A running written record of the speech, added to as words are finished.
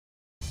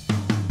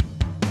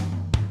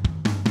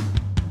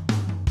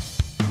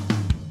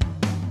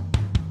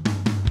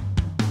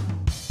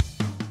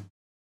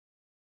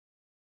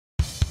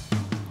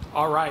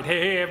All right,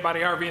 hey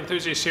everybody, RV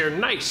Enthusiast here.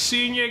 Nice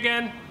seeing you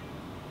again.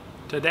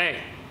 Today,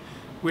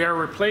 we are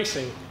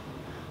replacing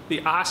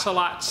the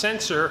Ocelot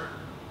sensor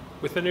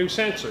with a new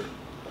sensor.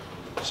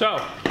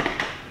 So,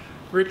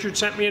 Richard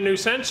sent me a new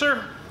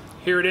sensor.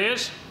 Here it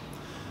is.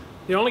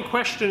 The only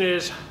question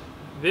is,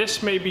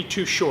 this may be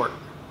too short.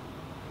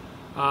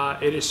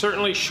 It is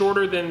certainly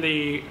shorter than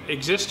the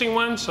existing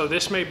one, so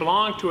this may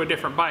belong to a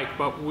different bike,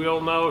 but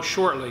we'll know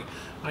shortly.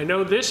 I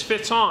know this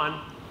fits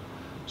on,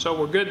 so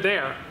we're good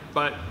there.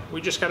 But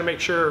we just got to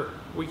make sure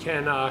we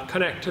can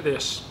connect to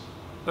this.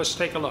 Let's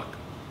take a look.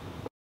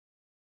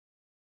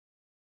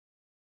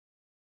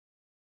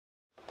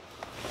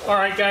 All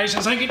right, guys,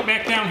 as I get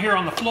back down here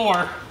on the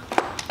floor,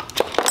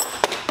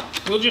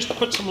 we'll just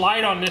put some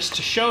light on this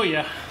to show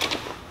you.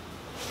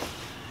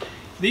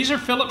 These are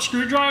Phillips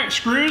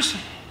screws.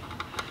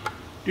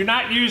 Do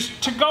not use,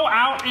 to go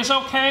out is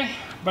okay,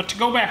 but to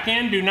go back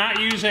in, do not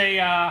use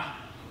a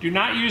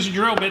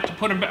drill bit to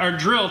put them, or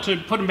drill to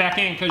put them back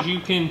in, because you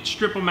can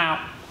strip them out.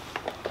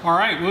 All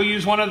right, we'll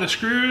use one of the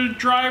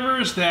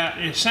screwdrivers that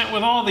is sent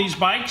with all these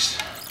bikes.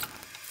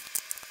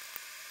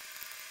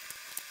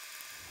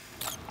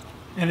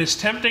 And as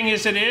tempting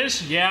as it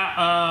is,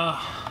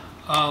 yeah,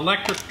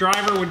 electric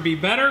driver would be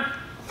better.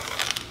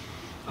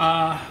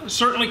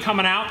 Certainly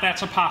coming out,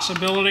 that's a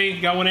possibility.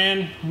 Going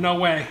in, no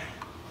way.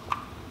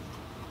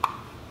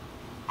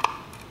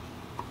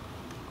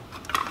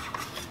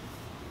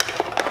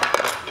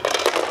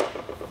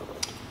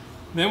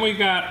 Then we've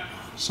got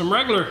some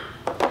regular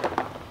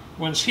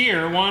ones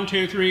here. 1,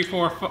 2, 3,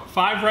 4,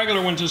 5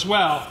 regular ones as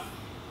well.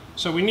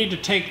 So we need to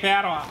take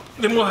that off.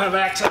 Then we'll have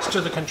access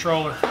to the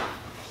controller.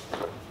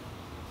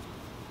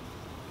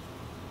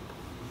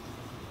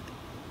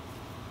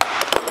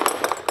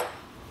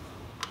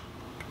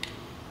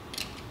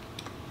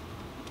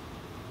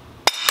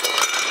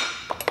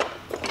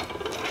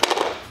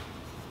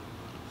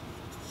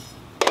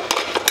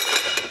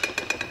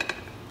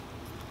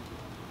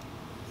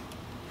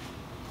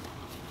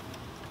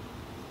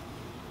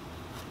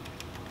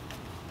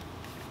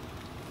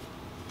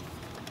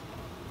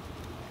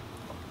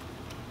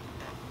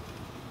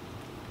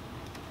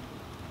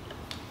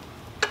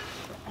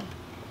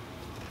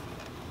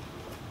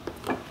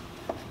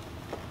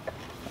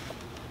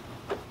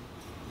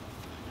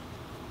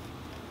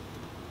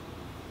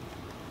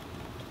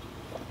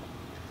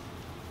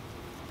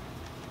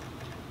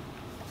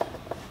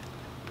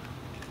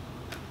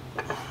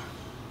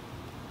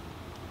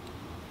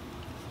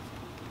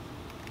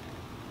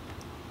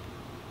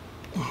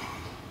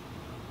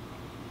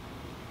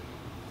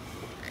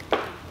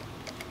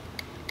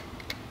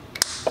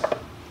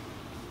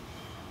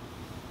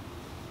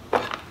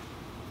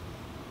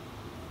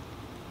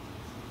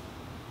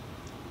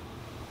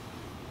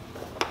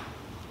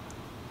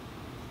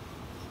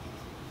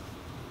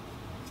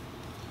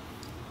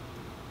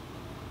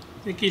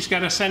 I think he's got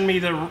to send me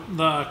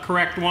the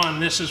correct one.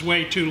 This is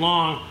way too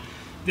long.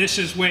 This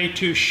is way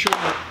too short.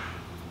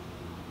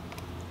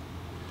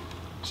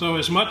 So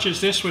as much as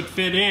this would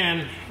fit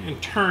in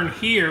and turn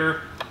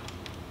here,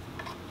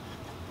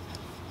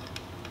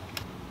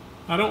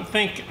 I don't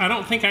think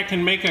I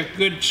can make a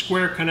good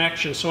square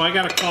connection. So I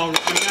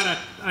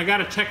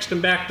gotta text him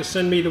back to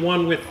send me the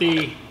one with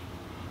the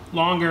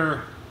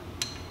longer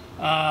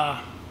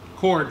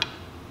cord.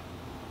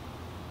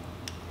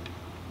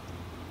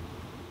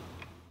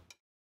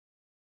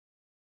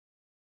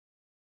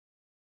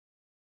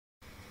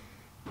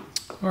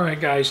 All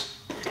right, guys,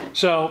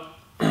 so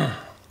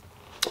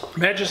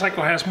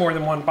Magicycle has more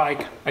than one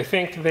bike. I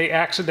think they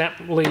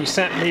accidentally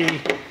sent me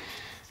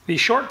the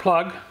short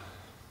plug,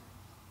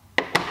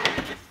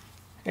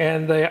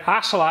 and the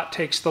Ocelot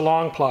takes the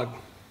long plug.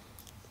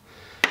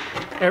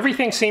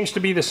 Everything seems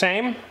to be the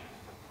same.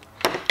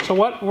 So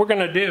what we're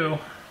gonna do,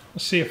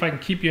 let's see if I can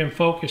keep you in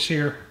focus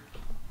here.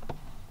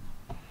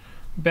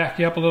 Back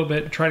you up a little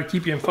bit and try to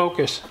keep you in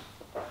focus.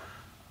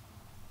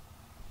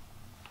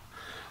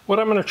 What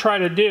I'm going to try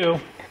to do,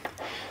 I'm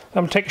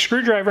going to take a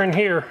screwdriver in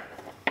here,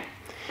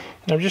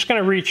 and I'm just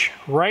going to reach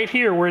right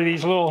here where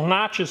these little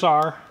notches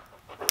are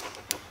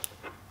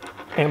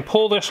and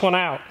pull this one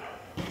out.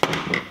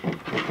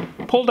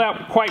 Pulled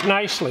out quite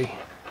nicely.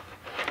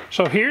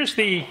 So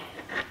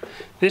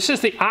this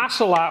is the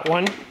Ocelot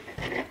one.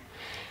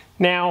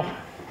 Now,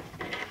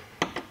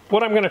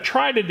 what I'm going to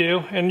try to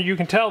do, and you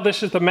can tell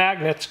this is the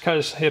magnets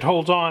because it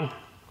holds on.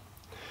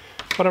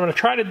 What I'm going to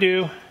try to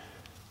do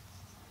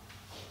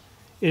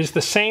is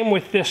the same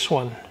with this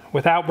one,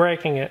 without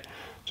breaking it.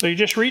 So you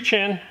just reach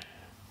in,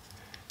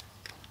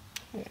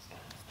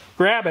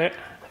 grab it,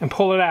 and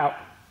pull it out.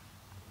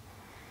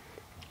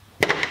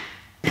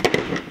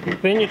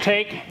 Then you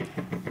take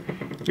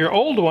your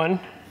old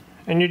one,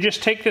 and you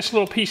just take this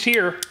little piece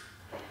here,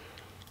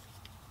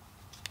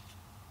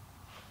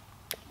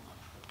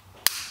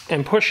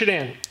 and push it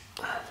in.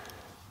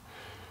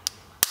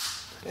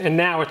 And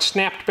now it's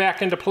snapped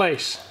back into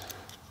place.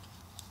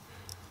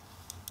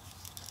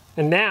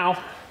 And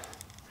now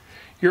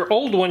your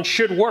old one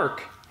should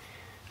work.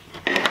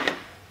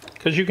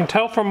 Because you can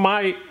tell from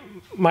my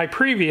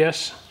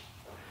previous,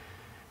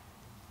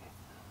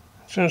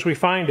 as soon as we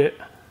find it.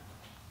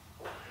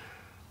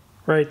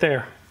 Right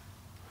there.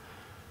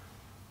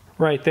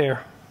 Right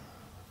there.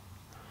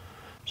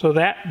 So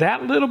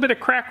that little bit of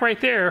crack right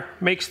there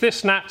makes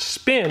this not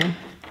spin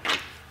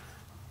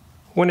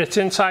when it's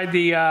inside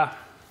the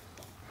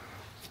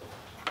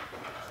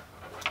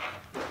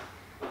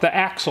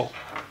axle.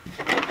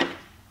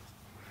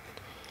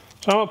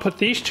 So I'm going to put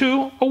these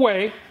two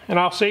away, and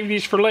I'll save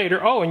these for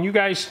later. Oh, and you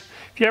guys,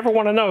 if you ever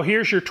want to know,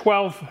 here's your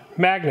 12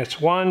 magnets.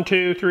 1,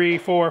 2, 3,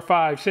 4,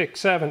 5, 6,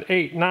 7,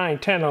 8, 9,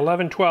 10,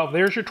 11, 12.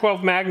 There's your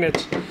 12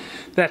 magnets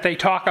that they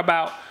talk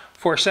about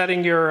for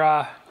setting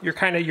your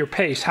kind of your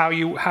pace, how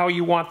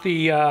you want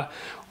the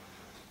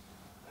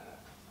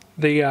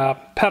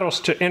pedals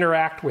to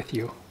interact with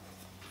you.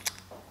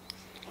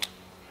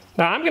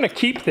 Now I'm going to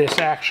keep this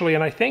actually,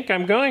 and I think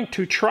I'm going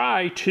to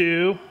try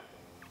to.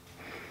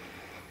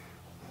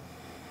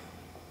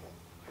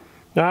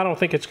 No, I don't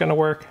think it's going to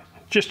work.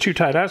 Just too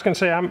tight. I was going to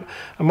say I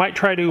might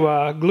try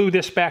to glue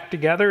this back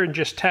together and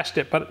just test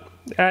it, but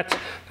that's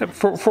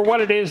for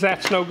what it is.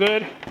 That's no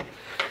good.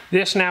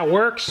 This now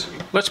works.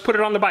 Let's put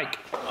it on the bike.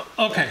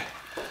 Okay,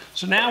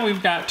 so now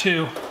we've got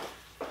to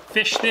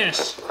fish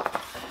this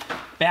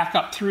back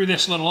up through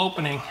this little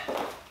opening.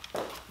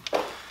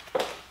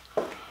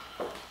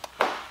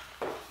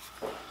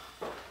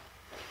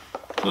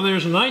 So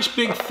there's a nice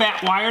big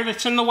fat wire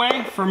that's in the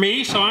way for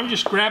me, so I'm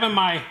just grabbing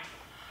my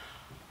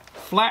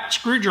flat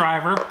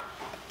screwdriver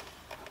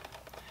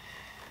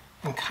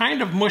and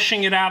kind of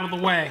mushing it out of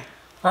the way.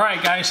 All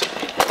right, guys.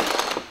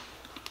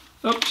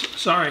 Oops,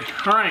 sorry.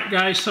 All right,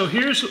 guys, so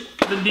here's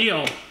the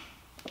deal.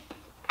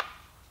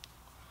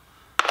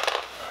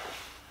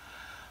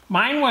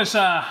 Mine was,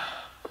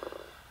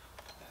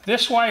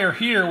 this wire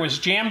here was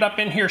jammed up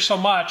in here so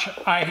much,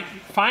 I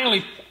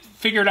finally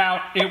figured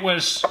out it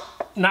was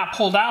not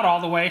pulled out all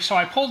the way, so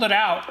I pulled it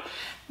out.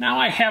 Now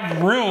I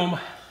have room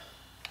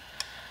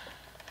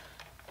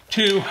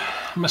to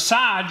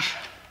massage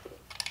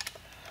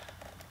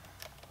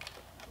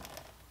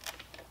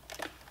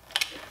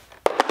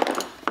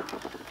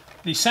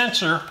the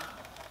sensor,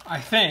 I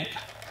think,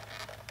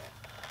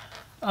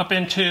 up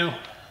into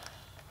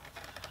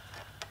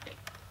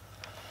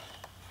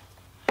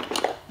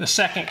the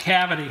second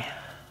cavity.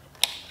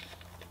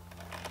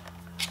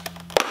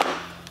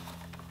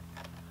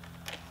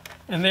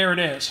 And there it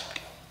is.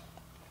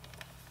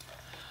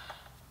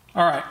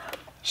 All right,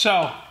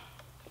 so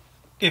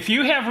if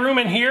you have room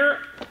in here,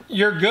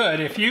 you're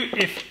good. If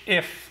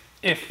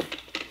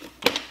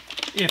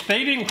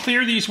they didn't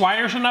clear these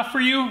wires enough for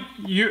you,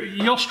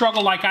 you'll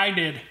struggle like I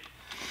did.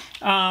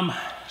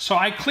 So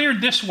I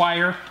cleared this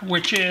wire,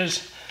 which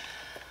is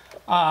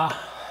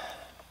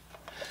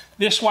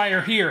this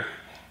wire here.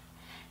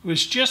 It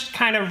was just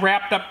kind of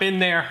wrapped up in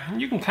there.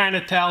 You can kind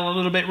of tell a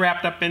little bit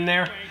wrapped up in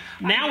there.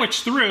 Now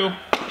it's through.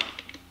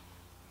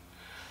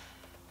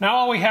 Now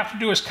all we have to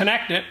do is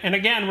connect it. And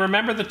again,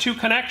 remember the two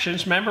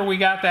connections. Remember we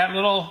got that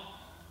little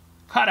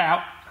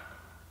cutout.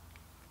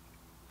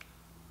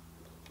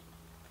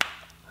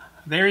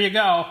 There you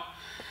go.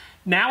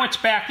 Now it's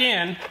back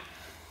in.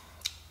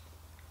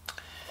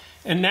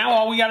 And now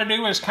all we got to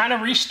do is kind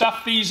of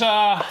restuff these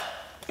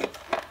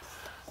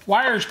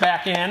wires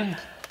back in.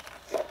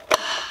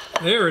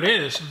 There it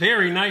is.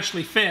 Very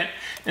nicely fit.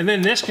 And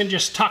then this can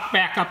just tuck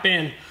back up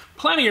in.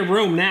 Plenty of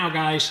room now,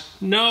 guys.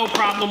 No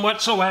problem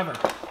whatsoever.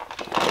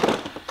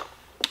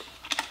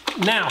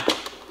 Now,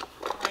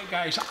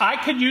 guys, I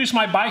could use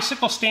my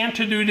bicycle stand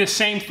to do the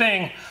same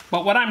thing,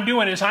 but what I'm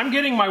doing is I'm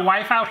getting my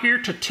wife out here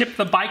to tip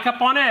the bike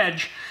up on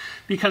edge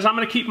because I'm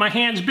going to keep my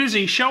hands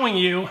busy showing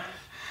you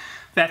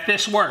that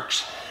this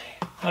works.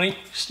 Honey,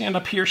 stand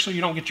up here so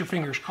you don't get your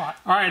fingers caught.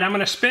 All right, I'm going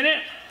to spin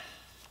it.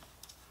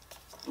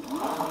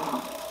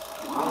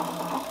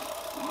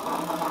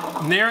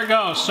 And there it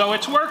goes. So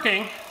it's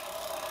working.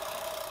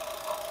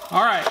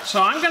 All right,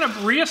 so I'm going to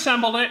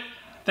reassemble it.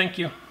 Thank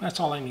you. That's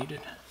all I needed.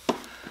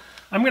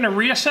 I'm going to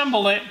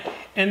reassemble it,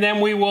 and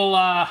then we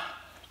will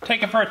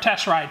take it for a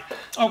test ride.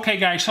 Okay,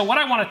 guys, so what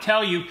I want to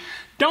tell you,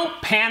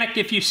 don't panic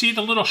if you see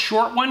the little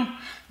short one.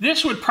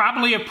 This would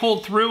probably have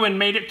pulled through and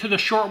made it to the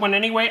short one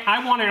anyway.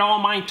 I wanted all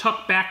mine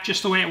tucked back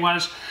just the way it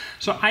was.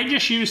 So I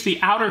just used the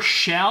outer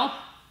shell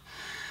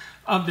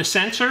of the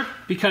sensor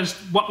because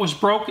what was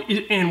broke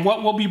and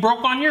what will be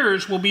broke on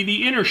yours will be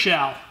the inner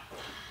shell.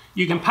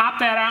 You can pop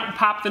that out and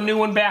pop the new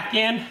one back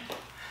in.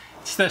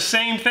 It's the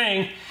same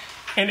thing.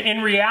 And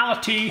in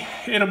reality,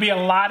 it'll be a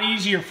lot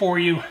easier for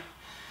you.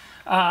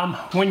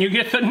 When you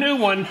get the new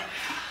one,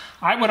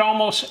 I would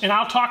almost, and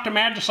I'll talk to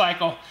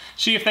Magicycle,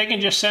 see if they can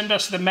just send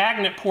us the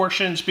magnet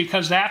portions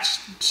because that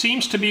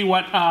seems to be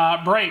what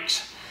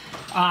breaks.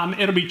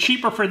 It'll be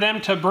cheaper for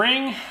them to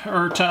bring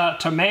or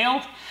to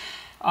mail.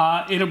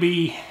 It'll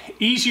be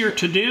easier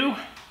to do,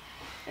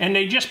 and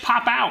they just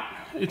pop out.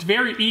 It's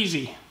very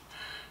easy.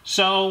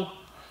 So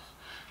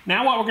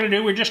now what we're going to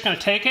do, we're just going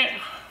to take it.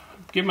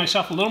 Give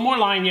myself a little more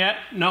line yet.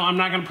 No, I'm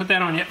not going to put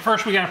that on yet.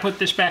 First, we got to put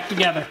this back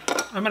together.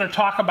 I'm going to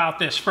talk about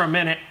this for a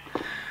minute.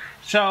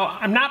 So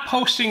I'm not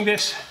posting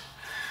this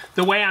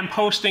the way I'm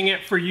posting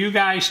it for you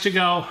guys to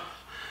go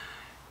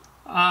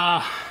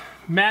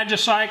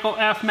Magicycle,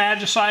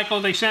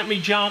 Magicycle, they sent me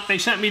junk, they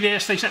sent me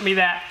this, they sent me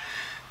that.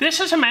 This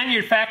is a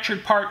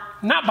manufactured part,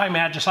 not by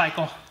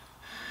Magicycle.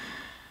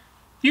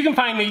 You can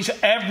find these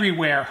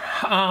everywhere.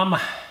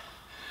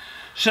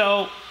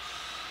 So,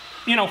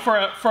 you know, for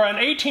an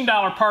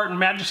 $18 part in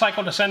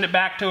Magicycle to send it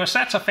back to us,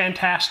 that's a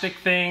fantastic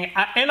thing.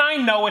 And I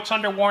know it's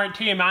under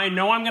warranty, and I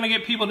know I'm going to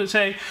get people that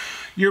say,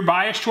 you're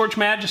biased towards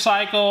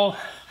Magicycle,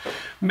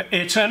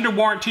 it's under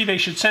warranty, they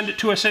should send it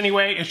to us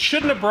anyway, it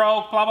shouldn't have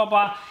broke, blah, blah,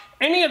 blah.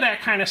 Any of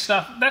that kind of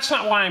stuff, that's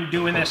not why I'm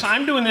doing this.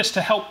 I'm doing this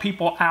to help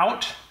people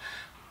out.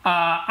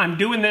 I'm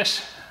doing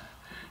this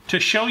to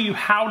show you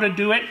how to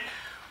do it.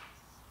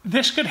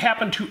 This could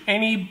happen to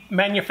any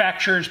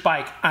manufacturer's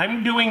bike.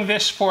 I'm doing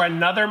this for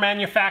another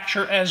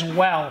manufacturer as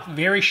well,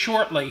 very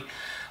shortly.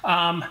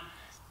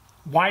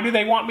 Why do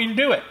they want me to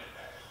do it?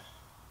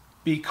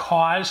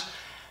 Because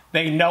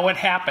they know it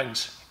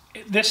happens.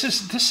 This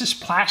is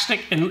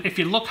plastic, and if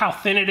you look how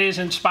thin it is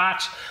in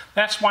spots,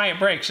 that's why it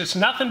breaks. It's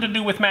nothing to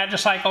do with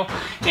Magicycle.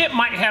 It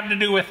might have to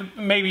do with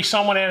maybe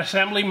someone at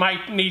assembly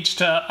needs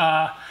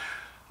to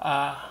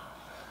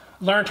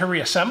learn to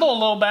reassemble a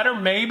little better,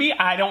 maybe,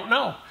 I don't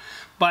know.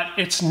 But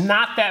it's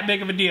not that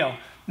big of a deal.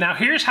 Now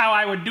here's how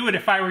I would do it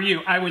if I were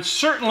you. I would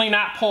certainly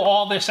not pull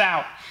all this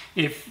out.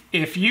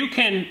 If you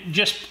can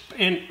just,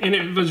 and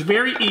it was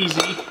very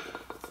easy.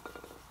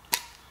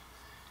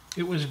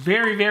 It was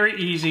very,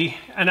 very easy.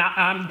 And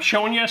I'm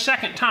showing you a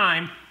second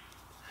time.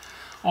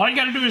 All you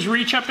gotta do is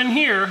reach up in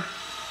here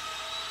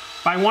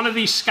by one of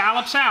these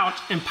scallops out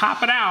and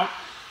pop it out.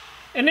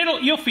 And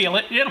you'll feel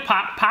it. It'll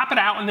pop it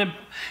out,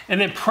 and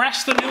then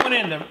press the new one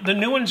in. The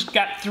new one's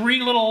got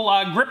 3 little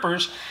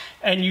grippers,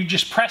 and you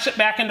just press it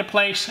back into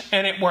place,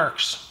 and it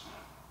works.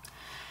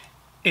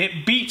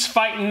 It beats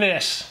fighting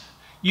this.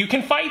 You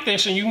can fight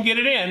this and you can get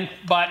it in,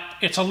 but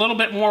it's a little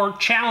bit more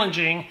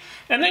challenging.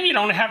 And then you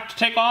don't have to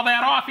take all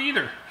that off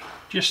either.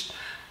 Just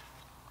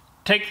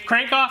take the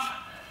crank off,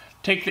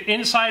 take the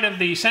inside of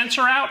the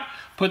sensor out,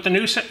 put the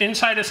new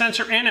inside of the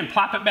sensor in, and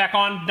plop it back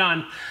on,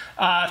 done.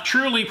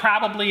 Truly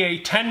probably a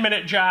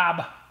 10-minute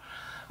job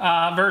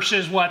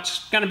versus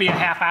what's gonna be a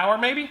half hour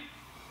maybe.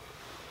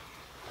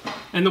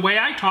 And the way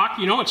I talk,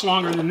 you know it's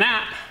longer than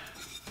that.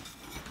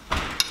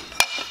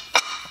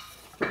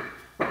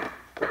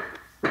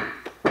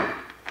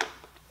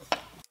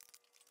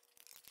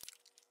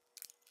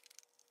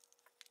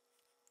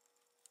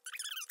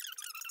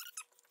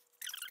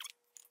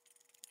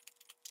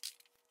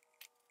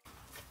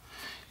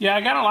 Yeah,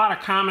 I got a lot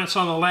of comments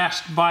on the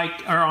last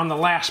bike, or on the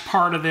last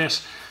part of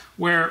this,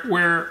 where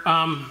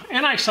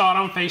and I saw it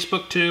on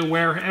Facebook too,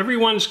 where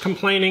everyone's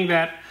complaining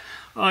that,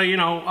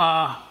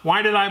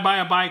 why did I buy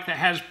a bike that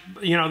has,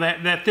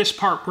 that this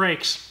part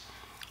breaks?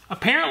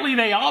 Apparently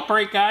they all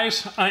break,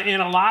 guys,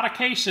 in a lot of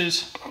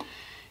cases,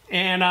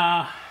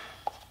 and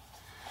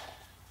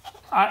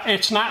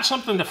it's not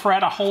something to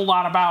fret a whole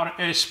lot about,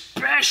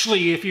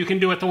 especially if you can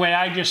do it the way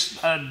I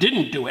just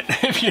didn't do it.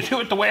 If you do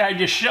it the way I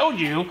just showed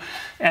you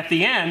at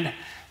the end,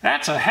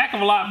 that's a heck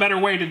of a lot better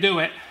way to do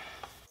it.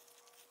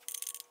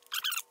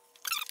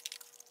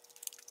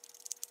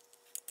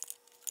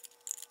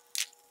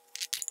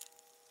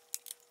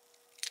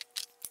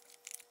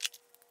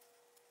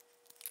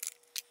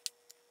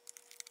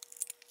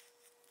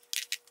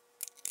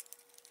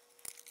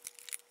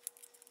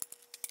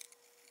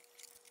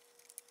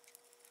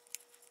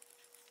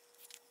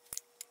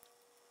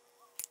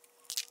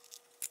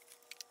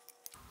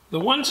 The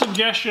one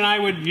suggestion I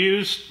would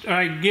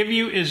give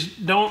you is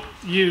don't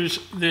use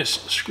this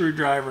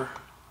screwdriver.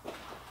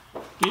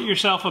 Get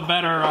yourself a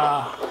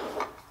better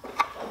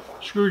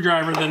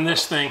screwdriver than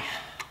this thing.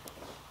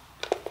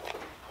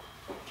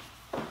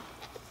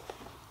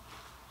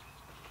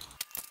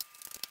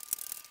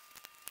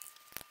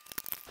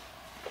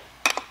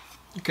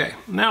 Okay,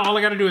 now all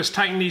I gotta do is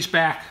tighten these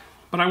back,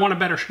 but I want a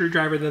better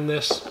screwdriver than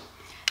this,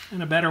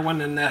 and a better one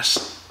than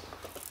this.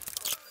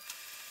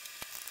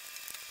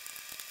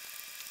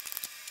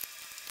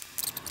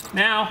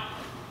 Now,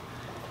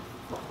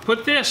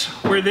 put this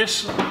where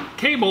this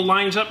cable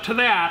lines up to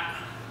that,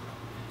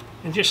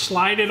 and just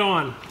slide it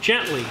on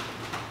gently.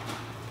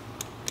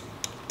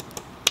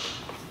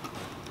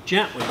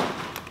 Gently.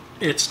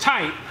 It's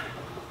tight.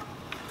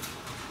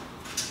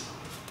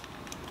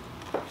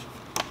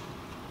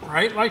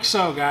 Right like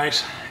so,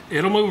 guys.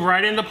 It'll move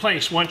right into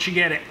place once you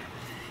get it.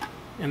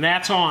 And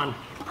that's on.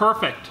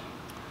 Perfect.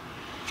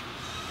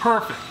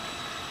 Perfect.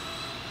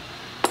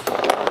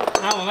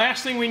 Now the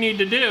last thing we need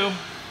to do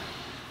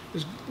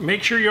is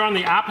make sure you're on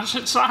the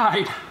opposite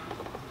side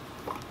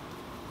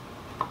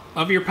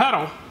of your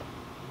pedal.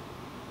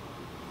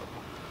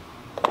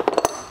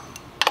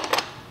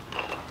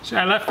 See,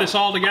 I left this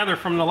all together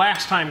from the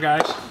last time,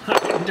 guys. I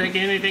didn't take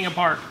anything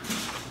apart.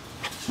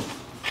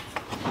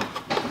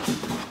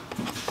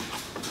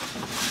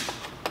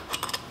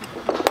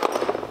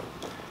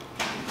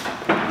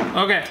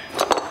 Okay.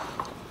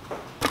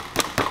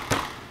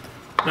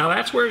 Now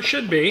that's where it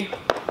should be.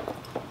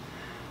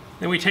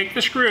 Then we take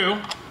the screw,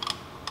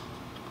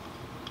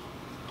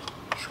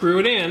 screw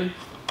it in,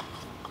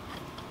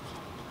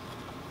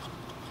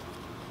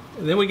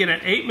 And then we get an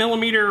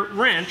 8mm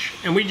wrench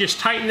and we just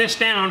tighten this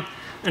down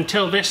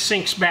until this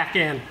sinks back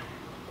in.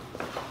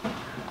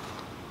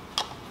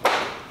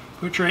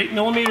 Put your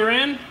 8mm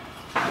in,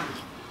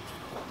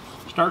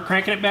 start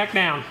cranking it back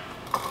down.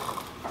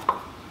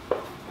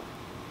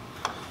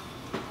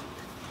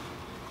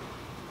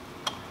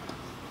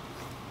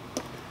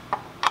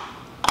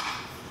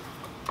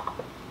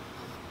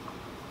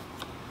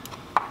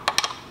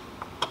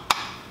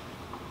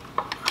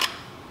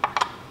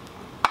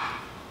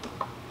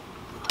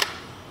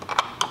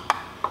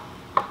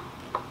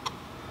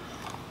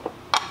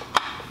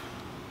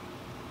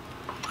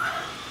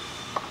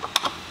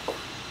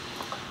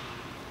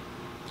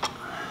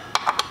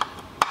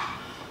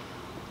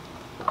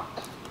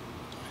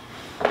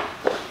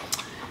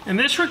 And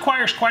this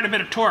requires quite a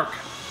bit of torque.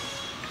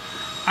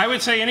 I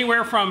would say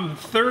anywhere from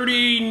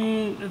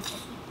 30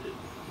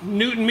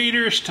 Newton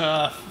meters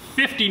to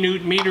 50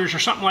 Newton meters or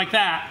something like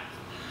that.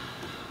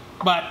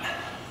 But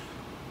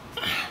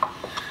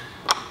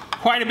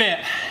quite a bit.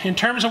 In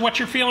terms of what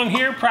you're feeling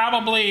here,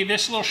 probably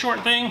this little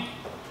short thing,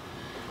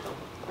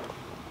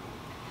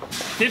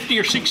 50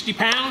 or 60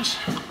 pounds.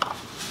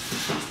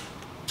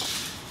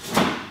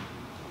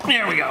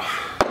 There we go.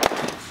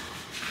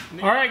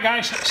 All right,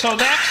 guys, so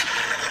that's,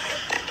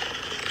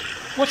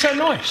 what's that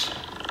noise?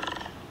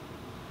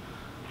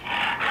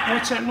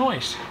 What's that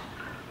noise?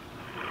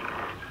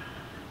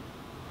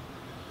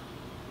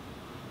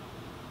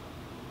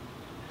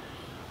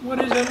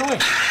 What is that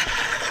noise?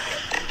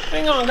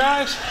 Hang on,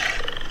 guys.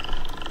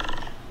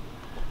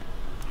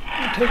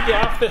 Let me take you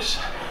off this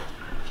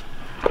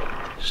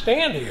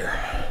stand here.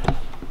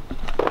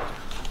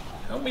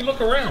 Help me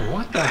look around.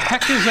 What the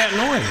heck is that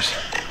noise?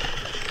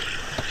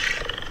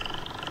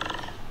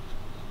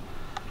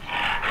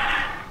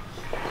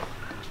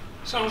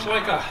 Sounds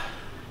like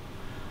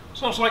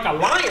a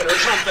lion or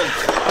something.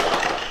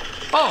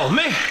 Oh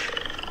man,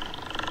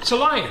 it's a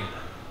lion.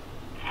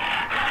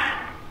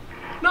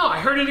 No, I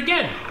heard it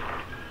again.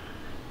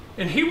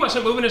 And he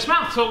wasn't moving his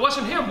mouth, so it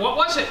wasn't him. What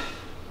was it?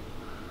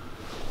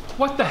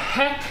 What the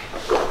heck?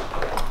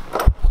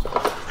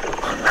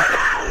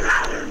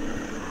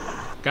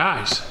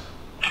 Guys.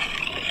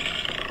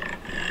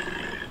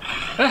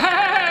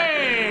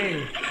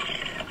 Hey!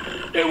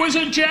 It was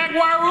a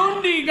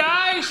jaguarundi,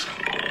 guys.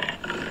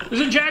 It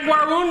was a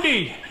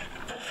jaguarundi.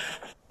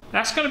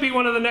 That's going to be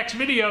one of the next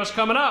videos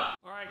coming up.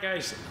 All right,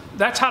 guys,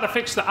 that's how to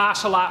fix the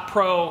Ocelot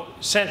Pro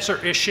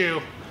sensor issue.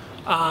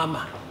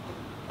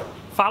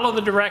 Follow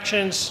the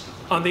directions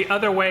on the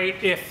other way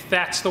if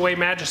that's the way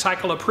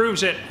Magicycle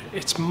approves it.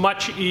 It's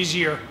much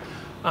easier.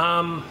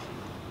 And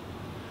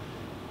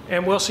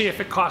we'll see if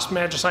it costs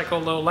Magicycle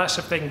a little less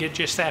if they can get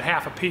just that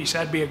half a piece.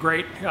 That'd be a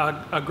great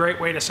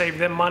way to save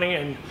them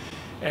money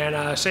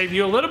and save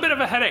you a little bit of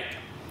a headache.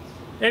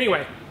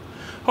 Anyway,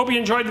 hope you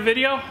enjoyed the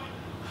video.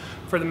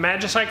 For the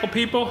Magicycle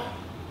people,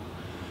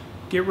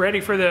 get ready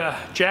for the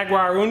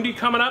jaguarundi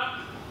coming up.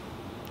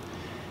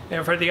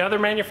 And for the other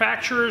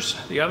manufacturers,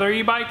 the other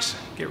e-bikes,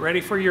 get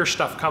ready for your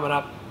stuff coming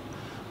up.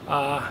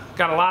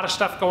 Got a lot of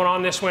stuff going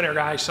on this winter,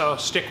 guys, so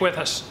stick with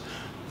us.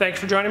 Thanks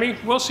for joining me.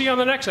 We'll see you on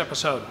the next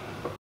episode.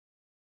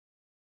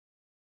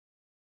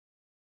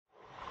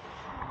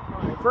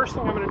 All right, first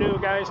thing I'm going to do,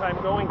 guys,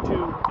 I'm going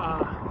to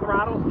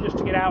throttle just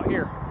to get out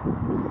here.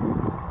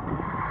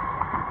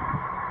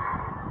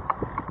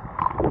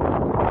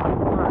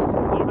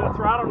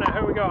 Throttle. Now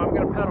here we go. I'm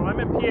going to pedal. I'm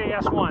in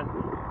PAS1.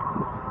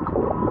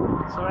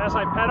 So as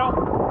I pedal,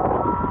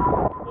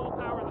 full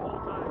power the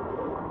whole time.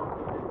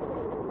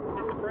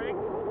 Hit the brake.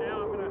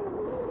 Now I'm going to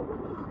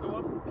go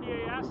up to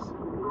PAS.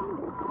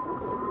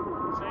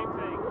 Same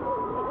thing.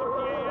 Up to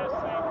PAS,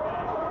 same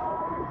thing.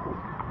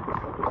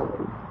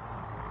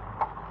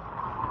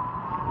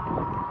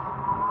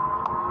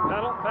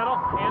 Pedal, pedal.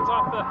 Hands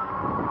off the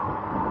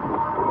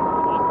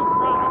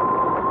throttle.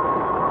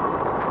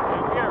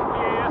 And we are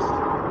PAS.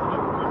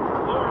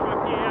 Lower my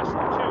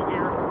PS2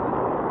 here.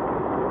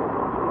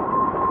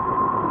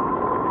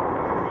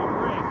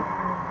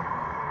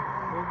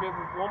 We'll give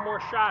it one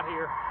more shot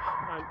here.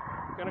 I'm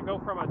going to go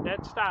from a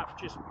dead stop,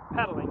 just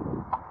pedaling.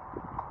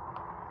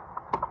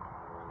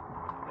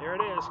 There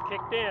it is,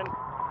 kicked in,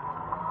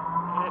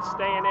 and it's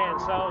staying in.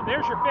 So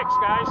there's your fix,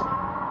 guys.